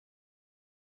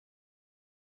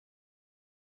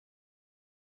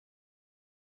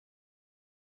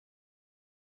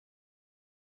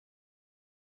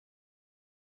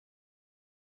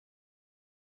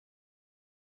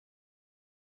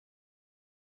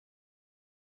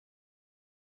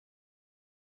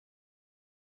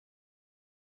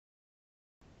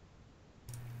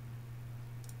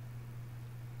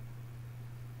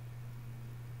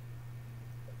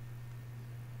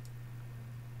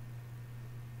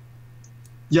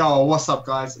Yo, what's up,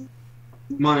 guys?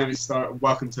 My name is Star.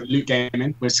 Welcome to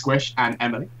LootGaming with Squish and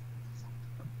Emily.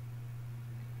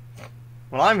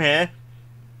 Well, I'm here.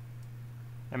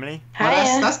 Emily?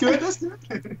 Oh, that's good, that's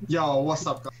good. Yo, what's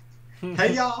up, guys?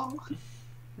 Hey, y'all!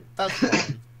 That's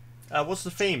fun. What's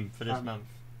the theme for this month?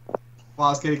 Well, I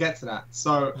was going to get to that.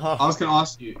 So, I was going to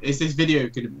ask you, is this video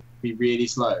going to be really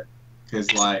slow?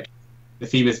 Because, like, the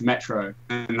theme is Metro,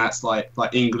 and that's like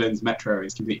England's Metro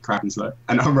is completely crap and slow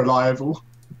and unreliable.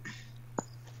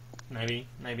 Maybe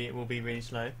it will be really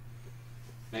slow.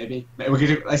 Maybe.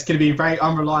 It's going to be a very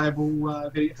unreliable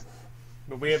video.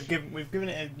 But we've given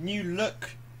it a new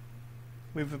look.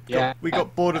 We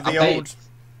got bored of the update. old.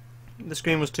 The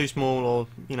screen was too small, or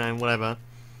whatever.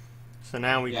 So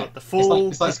now we've got the full.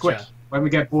 It's like Squish. When we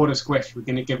get bored of Squish, we're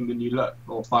going to give him a new look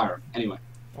or fire him. Anyway.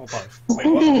 Or both. Wait,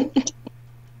 what?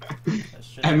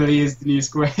 Emily is the new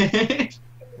Squish.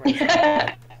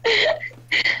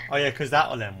 Oh yeah, because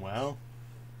that'll end well.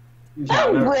 Yeah,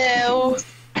 Will.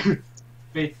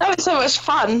 That was so much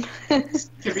fun.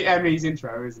 Could be Emmy's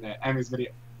intro, isn't it? Emmy's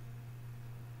video.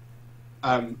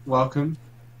 Welcome.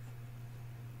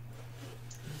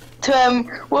 To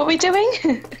what are we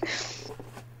doing?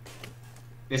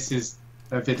 This is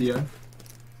a video.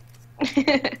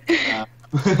 I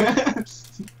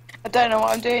don't know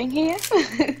what I'm doing here.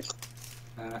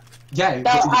 Yeah,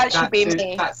 That'll actually be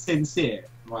me. That's sincere,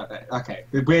 right there. Okay,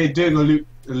 we're doing a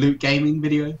loot gaming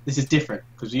video. This is different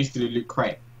because we used to do Loot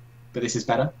Crate, but this is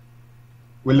better.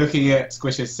 We're looking at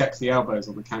Squish's sexy elbows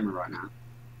on the camera right now,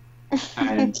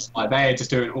 and they're just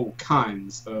doing all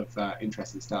kinds of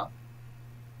interesting stuff.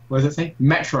 What does it say?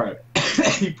 Metro,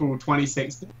 April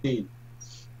 2016.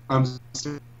 I'm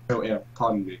still ill.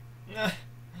 Pardon me.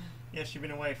 Yes, you've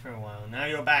been away for a while. Now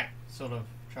you're back, sort of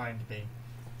trying to be.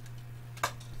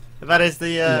 But that is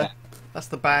the that's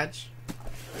the badge.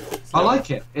 I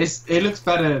like it. It looks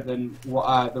better than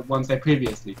what the ones they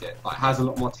previously did. Like, it has a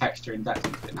lot more texture and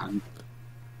depth in it, and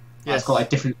it's got like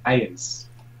different layers.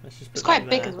 It's quite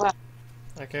big as well.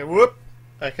 Okay, whoop.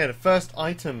 Okay, the first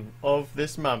item of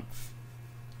this month.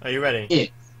 Are you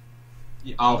ready?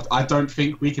 I don't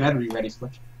think we can ever be ready,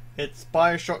 Squish. It's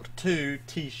BioShock 2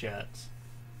 T-shirts.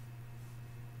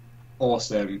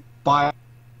 Awesome.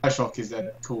 BioShock is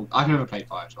cool. I've never played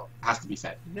BioShock. It has to be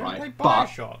said. You never right? played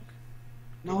BioShock?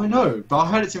 No, I know, but I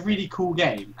heard it's a really cool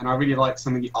game, and I really like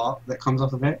some of the art that comes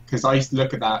off of it. Because I used to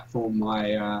look at that for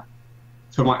my A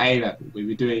level. We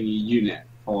were doing a unit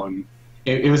on.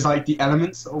 It was like the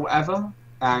elements or whatever,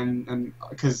 and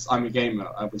because I'm a gamer,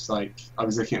 I was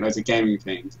looking at loads of gaming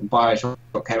things, and BioShock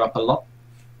came up a lot.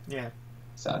 Yeah.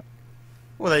 So.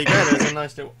 Well, there you go. There's a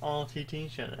nice little arty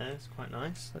T-shirt there. It's quite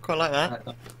nice. I quite like that.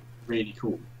 That's really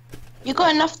cool. You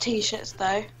got enough T-shirts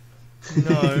though.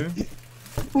 No.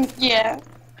 Yeah.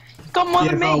 Got more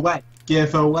than me.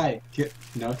 Give away.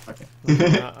 No. Okay.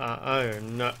 Oh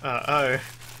no.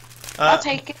 I'll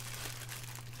take it.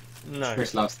 No.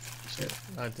 Chris loves shit.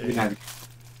 I do.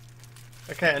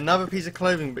 Okay, another piece of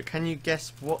clothing, but can you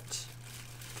guess what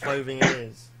clothing it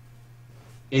is?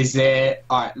 Is it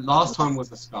alright? Last time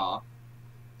was a scarf,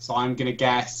 so I'm gonna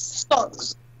guess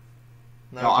Socks.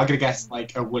 No, I'm gonna guess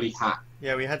like a woolly hat.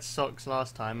 Yeah, we had socks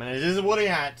last time, and it is a woolly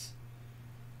hat.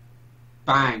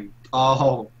 Bang!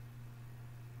 Oh,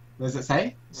 what does it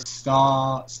say?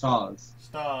 Stars.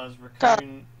 Stars,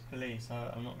 raccoon police.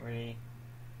 I'm not really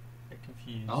a bit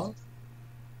confused. Stars?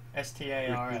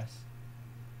 S-T-A-R-S.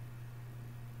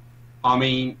 I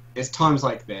mean, it's times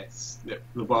like this that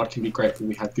the world can be grateful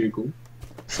we had Google.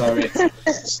 So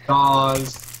it's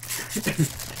stars,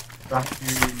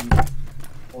 raccoon,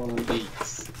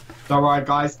 police. Don't worry,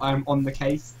 guys, I'm on the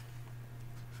case.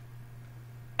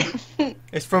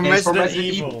 It's from Resident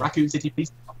Evil. Raccoon City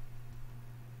Police.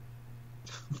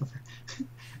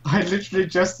 I literally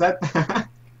just said that.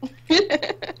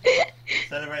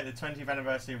 Celebrate the 20th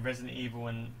anniversary of Resident Evil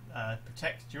and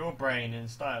protect your brain in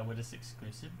style with this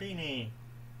exclusive beanie.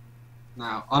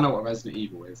 Now, I know what Resident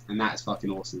Evil is, and that's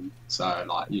fucking awesome. So,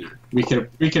 like, we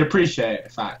could appreciate the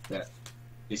fact that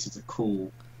this is a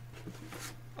cool.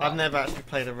 I've never actually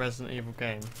played a Resident Evil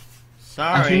game.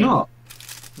 Sorry. Have you not?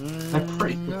 They're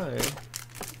pretty cool. No.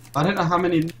 I don't know how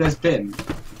many there's been.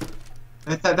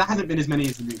 There hasn't been as many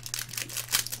as the movie.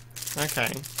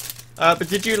 Okay. But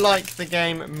did you like the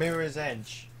game Mirror's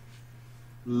Edge?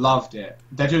 Loved it.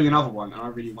 They're doing another one, and I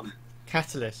really want it.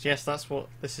 Catalyst. Yes, that's what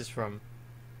this is from.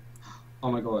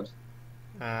 Oh my god.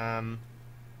 Trying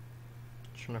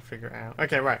to figure it out.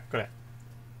 Okay, right, got it.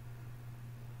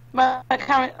 My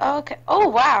camera. Oh, okay. Oh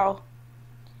wow.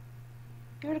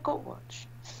 You already got watch.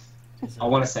 I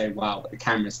want to say wow, but the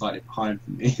camera's slightly behind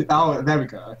me. Oh, there we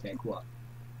go. Okay, cool.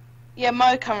 Yeah,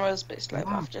 my camera was a bit slow, but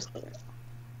Wow. I've just got it.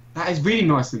 That is really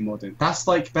nice and modern. That's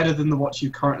like better than the watch you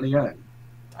currently own.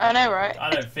 I know, right? I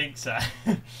don't think so.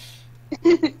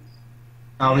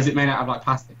 Oh, is it made out of like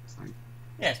plastic or something?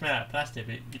 Yeah, it's made out of plastic,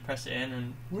 but you press it in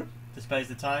and whoop, displays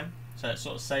the time. So it's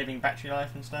sort of saving battery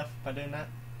life and stuff by doing that.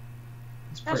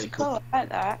 It's That's pretty cool. I like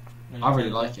that. And I really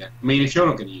like it. I mean, if you're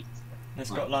not going to use It's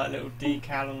got like a little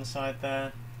decal on the side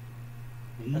there.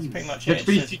 it, That's pretty much it's it.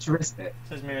 pretty It says- futuristic. It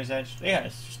says Mirror's Edge. Yeah,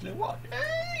 it's just a little watch.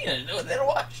 Little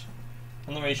watch.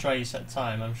 I'm not really sure how you set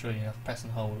time. I'm sure you have to press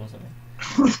and hold or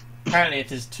something. Apparently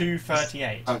it is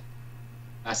 2:38. Oh.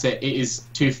 That's it. It is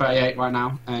 2:38 right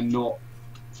now, and not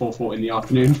 4:40 in the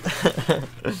afternoon.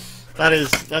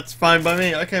 That's fine by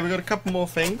me. Okay, we've got a couple more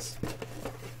things.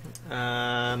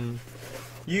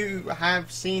 You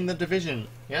have seen The Division,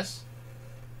 yes?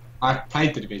 I've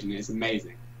played The Division. It's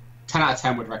amazing. 10 out of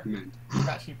 10 would recommend. You've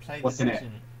actually played What's The in it?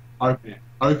 Division. Open it.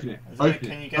 Open it. Is Open it- it.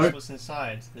 Can you guess Open- what's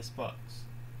inside this box?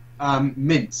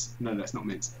 mince. No, that's not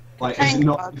mince. Like, Playing it's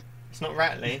not. card. It's not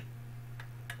Rattly.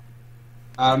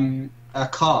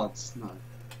 Cards. No.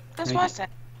 That's what I said.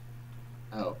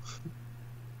 Oh.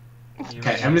 You Okay,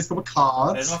 ready? Emily's got the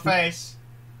cards. There's my face.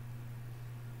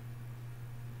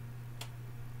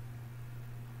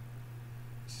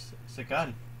 It's a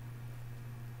gun.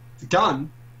 The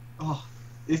gun. Oh,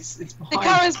 it's The behind.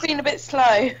 camera's been a bit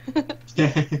slow.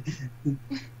 Yeah.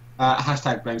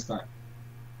 Hashtag blame Sky.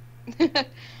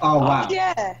 Oh wow.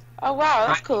 Yeah. Oh wow,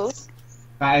 that's cool.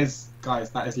 That is, guys,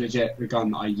 that is legit the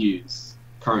gun that I use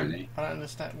currently I don't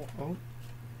understand what. Oh,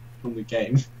 on the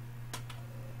game.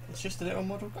 it's just a little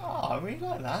model gun. Oh, I really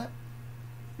like that.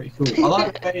 Pretty cool. I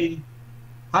like the way.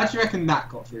 How do you reckon that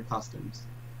got through customs?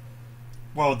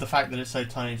 Well, the fact that it's so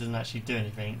tiny doesn't actually do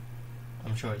anything.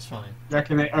 I'm sure it's fine. Do you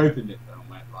reckon they opened it though and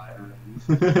went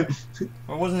like,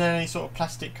 Well, it wasn't any sort of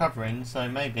plastic covering, so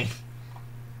maybe.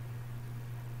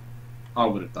 I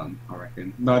would have done, I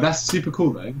reckon. No, that's super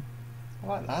cool though. I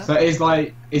like that. So it's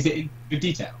like, is it in good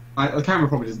detail? Like, the camera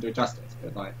probably doesn't do it justice,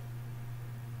 but like,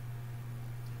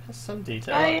 Has some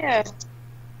detail. Oh yeah.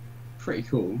 pretty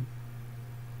cool.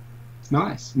 It's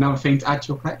nice. Another thing to add to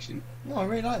your collection. No, I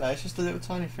really like that. It's just a little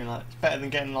tiny thing. Like it's better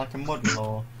than getting like a model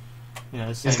or, you know,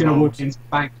 the same Just gonna old- walk into the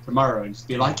bank tomorrow and just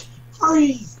be like,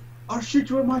 freeze! I'll shoot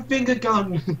you with my finger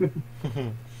gun!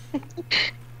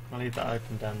 I'll leave that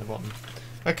open down the bottom.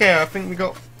 Okay, I think we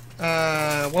got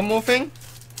one more thing.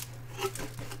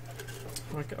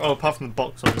 Okay. Oh, apart from the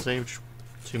box, obviously, which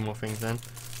two more things then.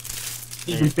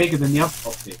 Even bigger than the other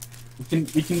boxes.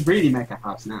 We can really make a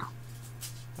house now.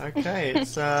 Okay,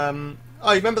 it's Oh,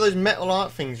 you remember those metal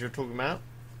art things you were talking about?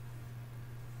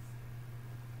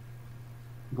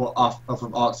 What, off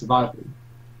of Art Survival?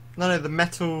 No, the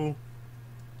metal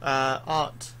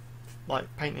art, like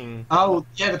painting. Oh,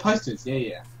 yeah, the posters.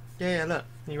 Yeah. Yeah, look.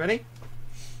 Are you ready?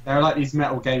 They're like these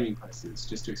metal gaming posters,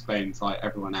 just to explain to like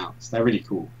everyone else. They're really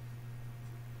cool.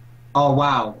 Oh,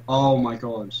 wow. Oh, my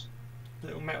God.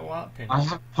 Little metal art pin. I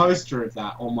have a poster of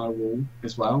that on my wall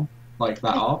as well. Like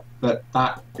that art. But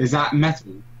is that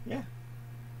metal? Yeah.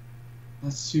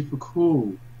 That's super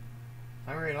cool.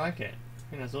 I really like it. I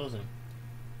think that's awesome.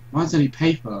 Mine's only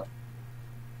paper.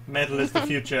 Metal is the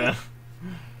future.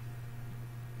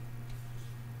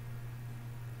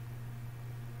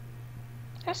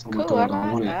 That's Oh my cool. I God, I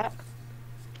like want it. that.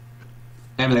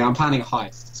 Emily, I'm planning a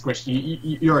heist. Squish,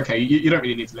 you're okay. You don't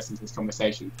really need to listen to this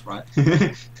conversation, right?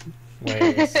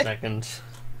 Wait a second.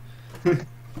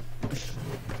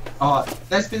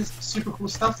 There's been super cool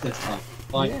stuff this time.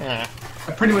 Like, Yeah.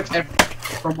 pretty much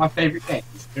everything from my favourite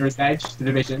games. Mirror's Edge, The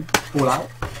Division, Fallout.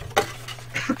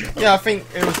 Yeah, I think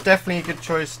it was definitely a good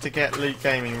choice to get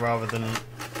LootGaming rather than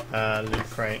Loot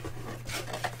Crate.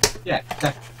 Yeah,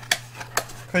 definitely.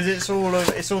 Because it's all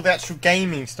the actual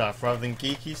gaming stuff rather than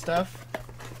geeky stuff.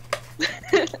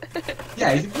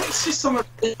 Yeah, it's just some of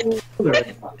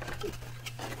the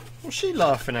What's she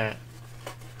laughing at?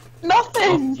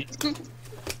 Nothing.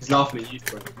 He's laughing at you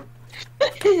for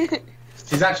it.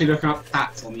 She's actually looking up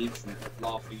cats on the internet,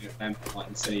 laughing at them, like,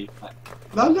 and see, like,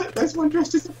 no, look, there's one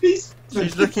dressed as a police.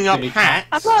 She's looking up I'm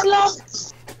hats. not laughing.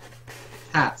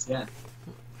 Hats, yeah.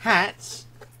 Hats?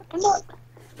 I'm not.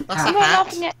 That's I'm a not hat.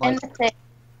 laughing at Like- anything.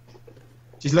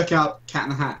 She's looking up Cat in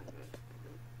the Hat.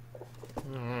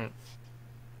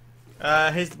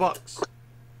 Alright. Here's the box.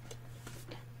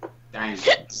 Dang.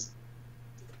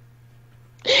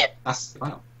 That's,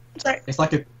 wow. Sorry. It's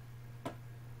like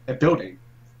a building.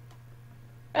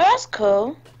 Oh, that's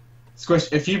cool. Squish,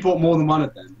 if you bought more than one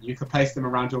of them, you could place them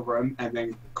around your room and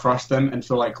then crush them and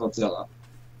feel like Godzilla.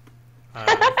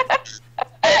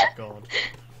 God.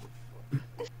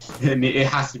 And it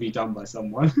has to be done by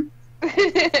someone.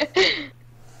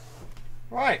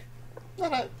 Right. No,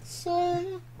 that's,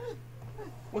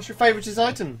 what's your favourite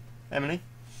item, Emily?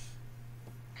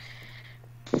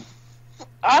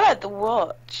 I like the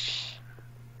watch.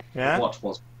 Yeah? What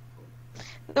was?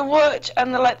 The watch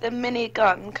and the mini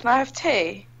gun. Can I have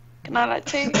two? Can I like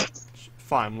two?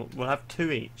 Fine, we'll have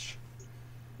 2 each.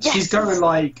 Yes. She's going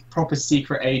like proper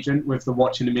secret agent with the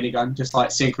watch and the minigun, just like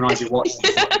synchronise your watch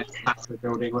at the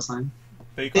building or something.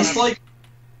 But you can't have...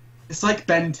 It's like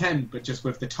Ben 10, but just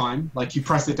with the time. Like you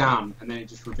press it down and then it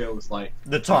just reveals like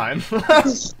the time. No,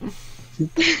 I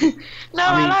mean-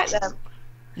 I like them.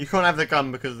 You can't have the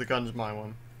gun because the gun's my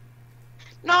one.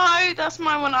 No, that's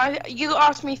my one. You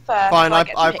asked me first. Fine, so I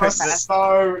get to pick pressed first. That's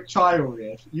so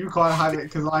childish. You can't have it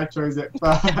because I chose it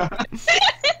first.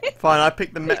 Fine, I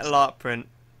picked the metal art print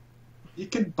You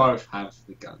can both have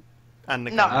the gun. and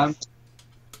the No. gun.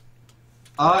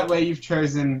 I like where you've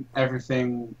chosen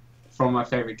everything from my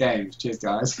favourite games. Cheers,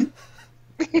 guys.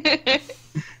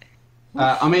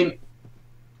 I mean,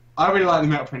 I really like the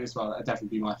metal print as well. That'd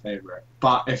definitely be my favourite.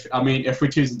 But if we're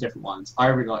choosing different ones, I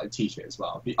really like the t-shirt as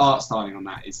well. The art styling on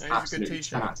that is That is a good absolutely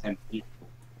t-shirt. 10 out of 10. Beautiful.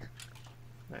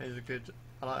 That is a good...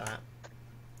 I like that.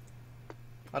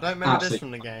 I don't remember this Absolutely.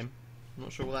 from the game. I'm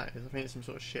not sure what that is. I think it's some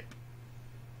sort of ship.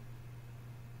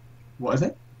 What is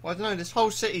it? Well, I don't know. This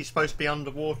whole city's supposed to be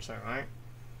underwater, right?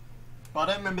 But I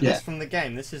don't remember Yeah. this from the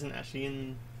game. This isn't actually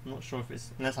in... I'm not sure if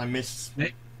it's... Unless I missed...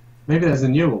 Maybe there's a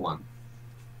newer one.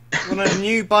 Well, no, the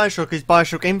new Bioshock is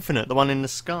Bioshock Infinite, the one in the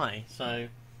sky. So,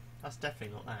 that's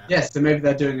definitely not that. Yes, so maybe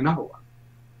they're doing another one.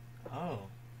 Oh.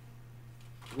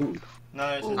 Ooh. No,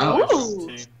 it's Ooh.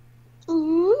 Bioshock 2.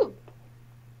 Ooh.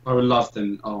 I would love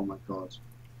them. Oh my god.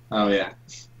 Oh yeah.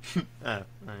 Oh,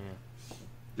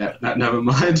 yeah. Never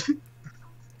mind.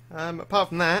 Apart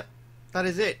from that, that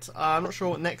is it. I'm not sure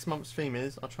what next month's theme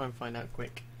is. I'll try and find out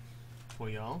quick for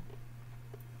y'all.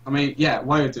 I mean, yeah,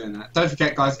 while you're doing that, don't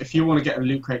forget, guys, if you want to get a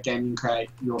Loot Crate gaming crate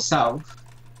yourself,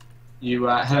 you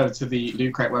head over to the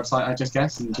Loot Crate website, I just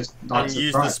guess, and just like And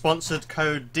use the sponsored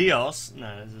code DIOS.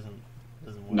 No, this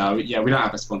doesn't work. No, yeah, we don't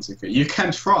have a sponsor for it. You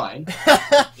can try.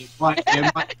 it might come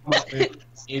up with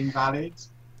invalid.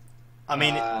 I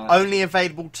mean, only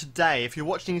available today. If you're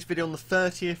watching this video on the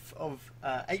 30th of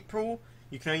April,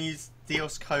 you can only use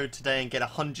DIOS code today and get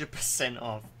 100%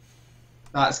 off.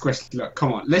 That's Squish. Look,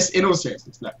 come on. Let's, in all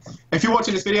seriousness, look. If you're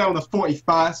watching this video on the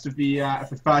 41st of the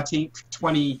 13th,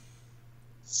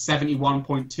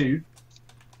 2071.2,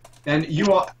 then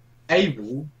you are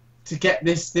able to get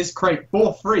this crate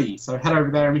for free. So head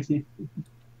over there and You're the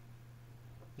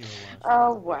worst.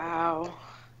 Oh wow.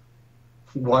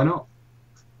 why not?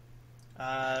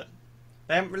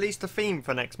 They haven't released a theme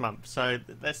for next month, so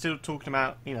they're still talking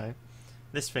about,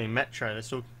 this theme, Metro. They're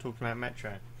still talking about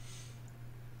Metro.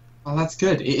 Oh, that's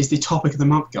good. It is the topic of the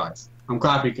month, guys. I'm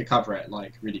glad we could cover it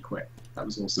like really quick. That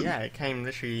was awesome. Yeah, it came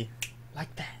literally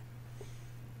like that.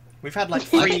 We've had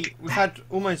we've had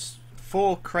almost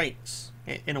 4 crates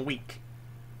in a week.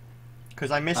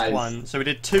 Because I missed one, so we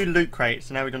did 2 loot crates,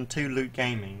 and now we've done 2 loot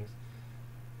gamings.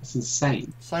 That's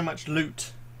insane. So much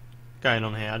loot going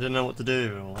on here. I don't know what to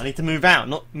do. I need to move out,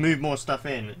 not move more stuff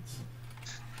in.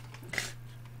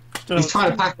 He's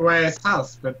trying to pack away his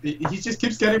house, but he just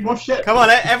keeps getting more shit. Come on,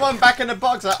 everyone back in the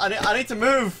box. I need to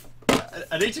move.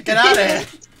 I need to get out of here.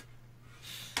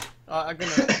 I'm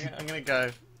gonna go.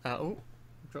 Oh,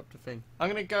 dropped a thing. I'm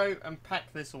gonna go and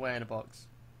pack this away in a box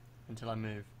until I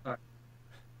move. Right.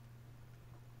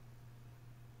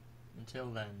 Until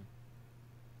then,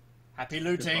 happy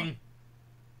looting.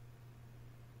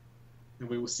 And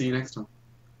we will see you next time.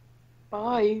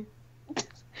 Bye.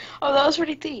 Oh, that was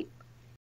really deep.